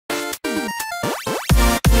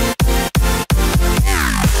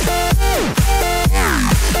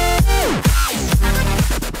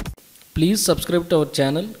Please subscribe to our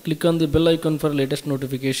channel, click on the bell icon for latest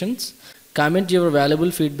notifications, comment your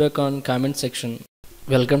valuable feedback on comment section.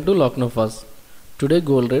 Welcome to Lucknow Fuzz. Today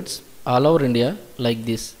gold rates all over India like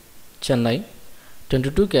this. Chennai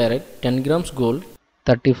 22 carat 10 grams gold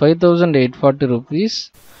 35,840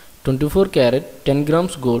 rupees. 24 carat 10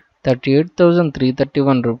 grams gold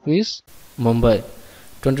 38,331 rupees. Mumbai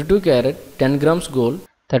 22 carat 10 grams gold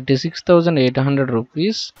 36,800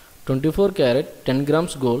 rupees. 24 carat 10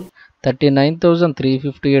 grams gold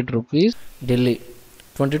 39,358 rupees. Delhi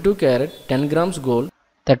 22 carat 10 grams gold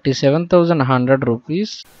 37,100 rupees.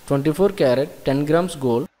 24 carat 10 grams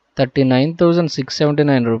gold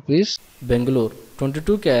 39,679 rupees. Bengalure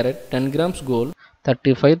 22 carat 10 grams gold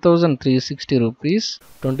 35,360 rupees.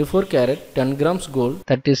 24 carat 10 grams gold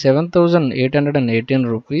 37,818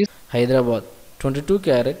 rupees. Hyderabad 22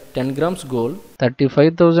 carat 10 grams gold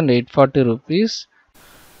 35,840 rupees.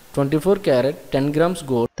 24 carat 10 grams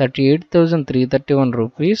gold 38,331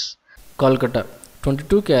 rupees. Kolkata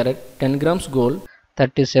 22 carat 10 grams gold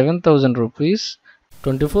 37,000 rupees.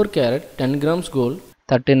 24 carat 10 grams gold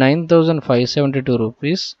 39,572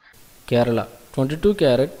 rupees. Kerala 22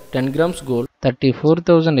 carat 10 grams gold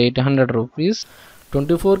 34,800 rupees.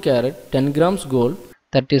 24 carat 10 grams gold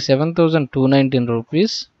 37,219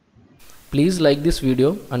 rupees. Please like this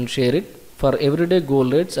video and share it. For everyday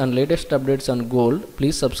gold rates and latest updates on gold,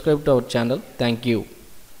 please subscribe to our channel. Thank you.